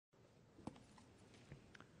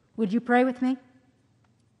Would you pray with me?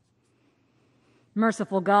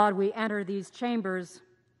 Merciful God, we enter these chambers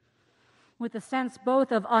with a sense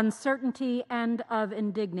both of uncertainty and of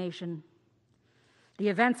indignation. The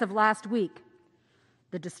events of last week,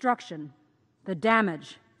 the destruction, the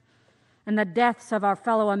damage, and the deaths of our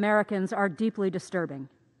fellow Americans are deeply disturbing.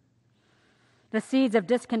 The seeds of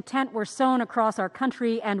discontent were sown across our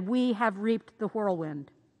country, and we have reaped the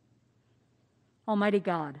whirlwind. Almighty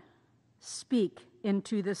God, speak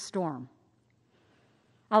into this storm.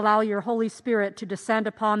 Allow your Holy Spirit to descend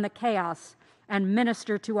upon the chaos and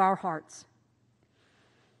minister to our hearts.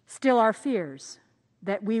 Still our fears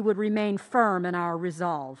that we would remain firm in our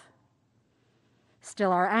resolve.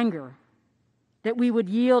 Still our anger that we would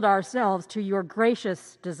yield ourselves to your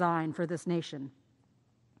gracious design for this nation.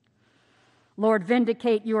 Lord,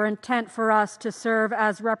 vindicate your intent for us to serve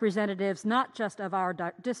as representatives not just of our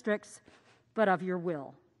districts, but of your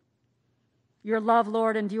will. Your love,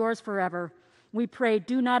 Lord, endures forever. We pray,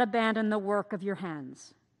 do not abandon the work of your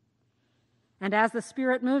hands. And as the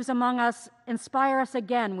Spirit moves among us, inspire us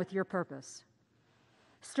again with your purpose.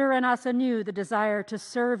 Stir in us anew the desire to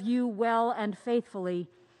serve you well and faithfully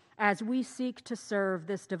as we seek to serve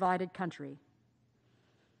this divided country.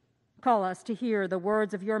 Call us to hear the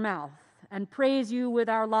words of your mouth and praise you with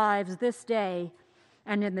our lives this day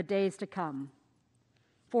and in the days to come.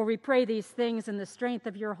 For we pray these things in the strength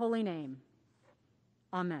of your holy name.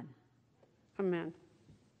 Amen. Amen.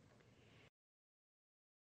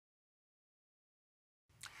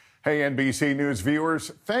 Hey, NBC News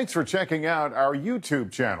viewers, thanks for checking out our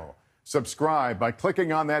YouTube channel. Subscribe by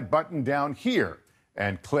clicking on that button down here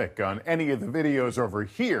and click on any of the videos over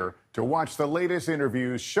here to watch the latest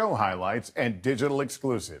interviews, show highlights, and digital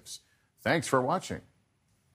exclusives. Thanks for watching.